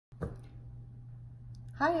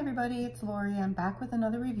Hi everybody, it's Lori. I'm back with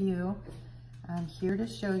another review. I'm here to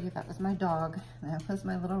show you, that was my dog, that was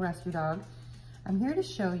my little rescue dog. I'm here to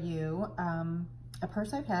show you a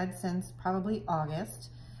purse I've had since probably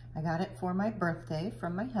August. I got it for my birthday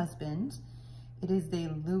from my husband. It is the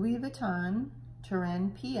Louis Vuitton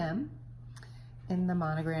Turenne PM in the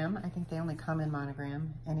monogram. I think they only come in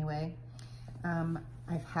monogram anyway.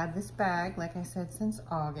 I've had this bag, like I said, since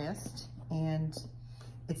August, and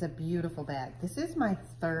it's a beautiful bag. This is my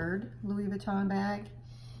third Louis Vuitton bag.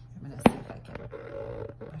 I'm gonna see if I can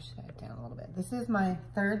push that down a little bit. This is my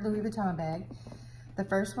third Louis Vuitton bag. The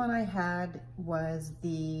first one I had was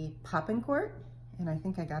the Poppin' Court, and I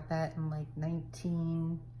think I got that in like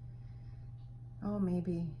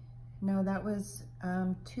that was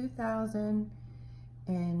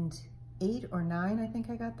 2008 or 9, I think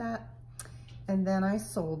I got that. And then I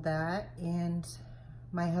sold that, and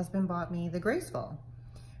my husband bought me the Graceful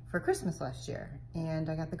for Christmas last year. And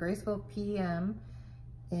I got the Graceful PM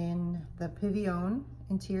in the Pavillon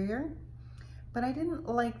interior, but I didn't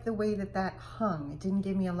like the way that that hung. It didn't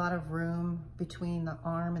give me a lot of room between the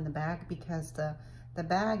arm and the bag, because the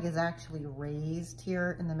bag is actually raised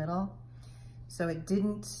here in the middle. So I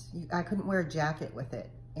couldn't wear a jacket with it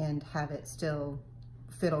and have it still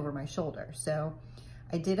fit over my shoulder. So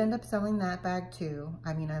I did end up selling that bag too.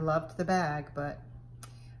 I mean, I loved the bag, but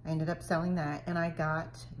I ended up selling that, and I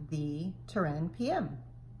got the Turenne PM.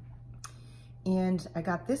 And I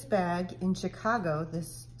got this bag in Chicago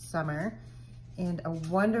this summer, and a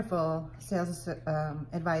wonderful sales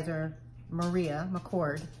advisor, Maria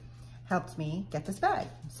McCord, helped me get this bag.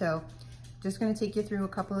 So just gonna take you through a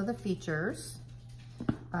couple of the features.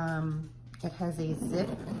 It has a zip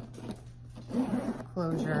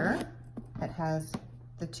closure. It has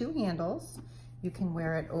the two handles. You can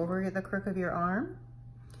wear it over the crook of your arm.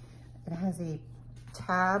 It has a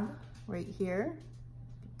tab right here.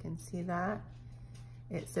 You can see that.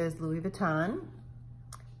 It says Louis Vuitton,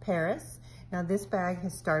 Paris. Now this bag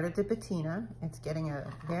has started to patina. It's getting a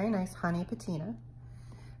very nice honey patina.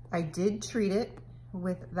 I did treat it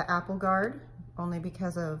with the Apple Guard only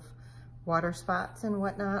because of water spots and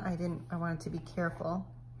whatnot. I wanted to be careful.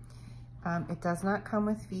 It does not come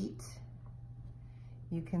with feet.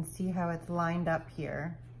 You can see how it's lined up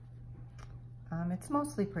here. It's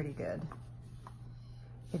mostly pretty good.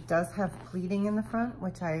 It does have pleating in the front,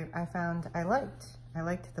 which I found I liked. I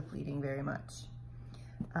liked the pleating very much.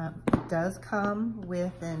 It does come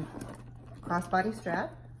with a crossbody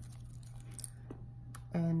strap.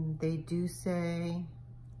 And they do say,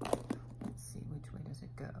 let's see, which way does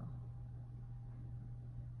it go?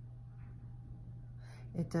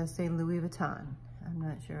 It does say Louis Vuitton. I'm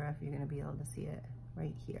not sure if you're gonna be able to see it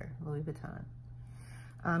right here, Louis Vuitton.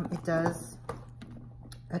 It does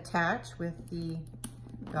attach with the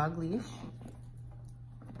dog leash.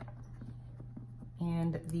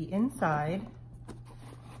 And the inside,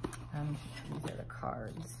 these are the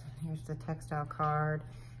cards. Here's the textile card,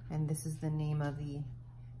 and this is the name of the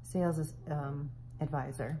sales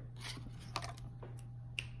advisor.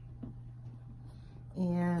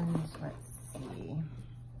 And let's see.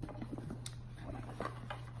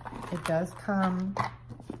 It does come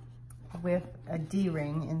with a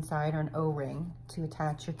D-ring inside, or an O-ring, to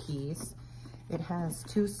attach your keys. It has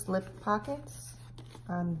two slip pockets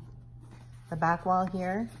on the back wall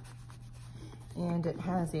here, and it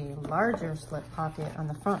has a larger slip pocket on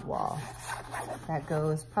the front wall that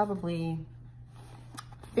goes probably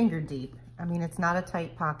finger deep. I mean, it's not a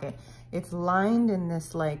tight pocket. It's lined in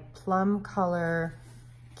this like plum color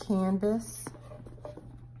canvas.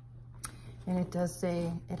 And it does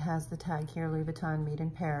say, it has the tag here, Louis Vuitton, made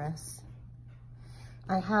in Paris.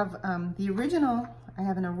 I have an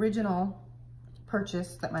original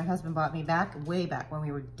purchase that my husband bought me way back when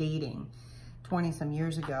we were dating 20 some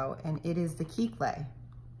years ago, and it is the key clay.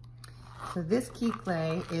 So this key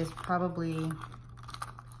clay is probably,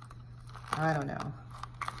 I don't know,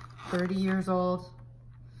 30 years old.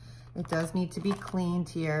 It does need to be cleaned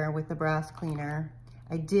here with the brass cleaner.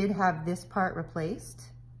 I did have this part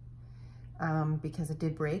replaced because it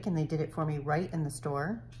did break, and they did it for me right in the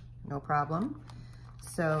store, no problem.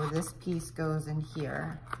 So this piece goes in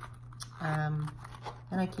here, and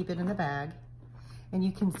I keep it in the bag. And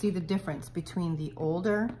you can see the difference between the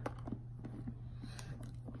older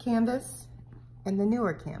canvas and the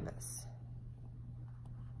newer canvas.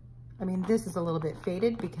 I mean, this is a little bit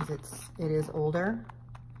faded because it is older,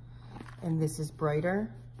 and this is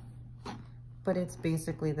brighter, but it's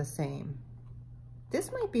basically the same.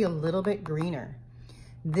 This might be a little bit greener.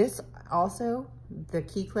 This also, the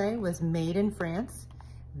key clay was made in France.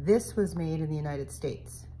 This was made in the United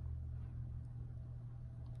States.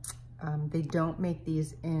 They don't make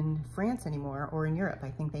these in France anymore or in Europe. I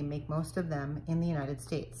think they make most of them in the United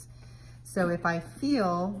States. So if I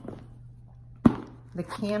feel the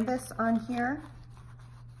canvas on here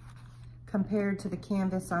compared to the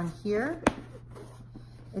canvas on here,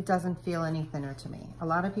 it doesn't feel any thinner to me. A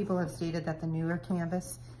lot of people have stated that the newer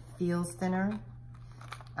canvas feels thinner.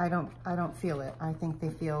 I don't feel it. I think they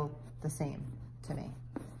feel the same to me.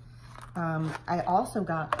 I also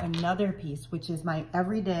got another piece, which is my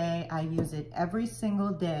everyday. I use it every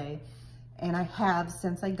single day, and I have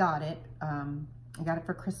since I got it. I got it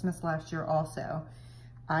for Christmas last year also.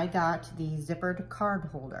 I got the zippered card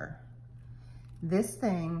holder. This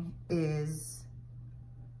thing is,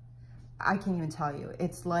 I can't even tell you.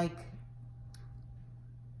 It's like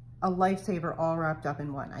a lifesaver all wrapped up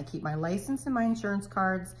in one. I keep my license and my insurance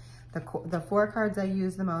cards, the 4 cards I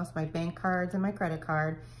use the most, my bank cards and my credit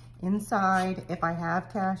card. Inside, if I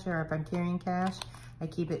have cash or if I'm carrying cash, I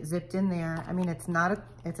keep it zipped in there. I mean, it's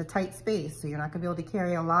a tight space, so you're not gonna be able to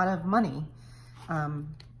carry a lot of money.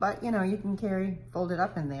 But you know, you can fold it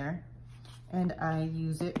up in there. And I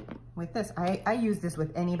use it with this. I use this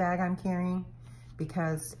with any bag I'm carrying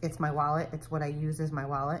because it's my wallet. It's what I use as my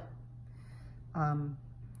wallet.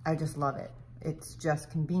 I just love it. It's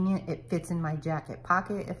just convenient. It fits in my jacket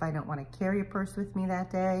pocket if I don't want to carry a purse with me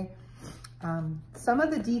that day. Some of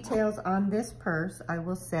the details on this purse, I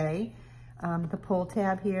will say, the pull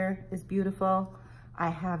tab here is beautiful. I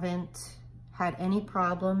haven't had any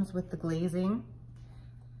problems with the glazing.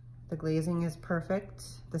 The glazing is perfect.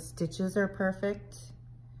 The stitches are perfect.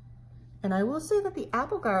 And I will say that the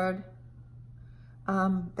apple guard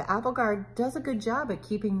does a good job at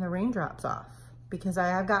keeping the raindrops off, because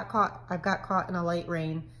I've got caught in a light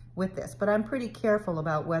rain with this, but I'm pretty careful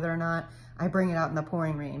about whether or not I bring it out in the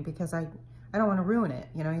pouring rain, because I don't want to ruin it.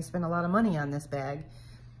 You know, you spend a lot of money on this bag.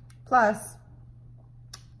 Plus,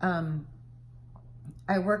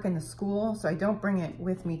 I work in the school, so I don't bring it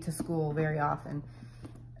with me to school very often.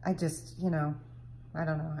 I just, you know, I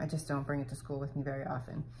don't know. I just don't bring it to school with me very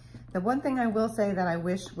often. The one thing I will say that I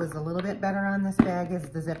wish was a little bit better on this bag is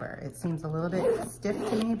the zipper. It seems a little bit stiff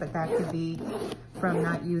to me, but that could be from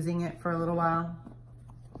not using it for a little while.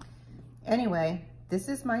 Anyway, this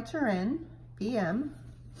is my Turenne BM.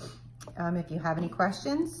 If you have any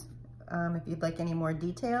questions, if you'd like any more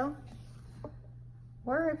detail,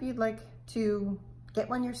 or if you'd like to get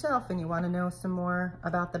one yourself and you want to know some more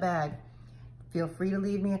about the bag, feel free to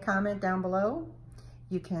leave me a comment down below.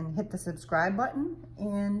 You can hit the subscribe button,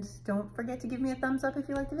 and don't forget to give me a thumbs up if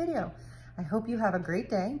you like the video. I hope you have a great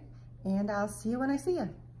day, and I'll see you when I see you.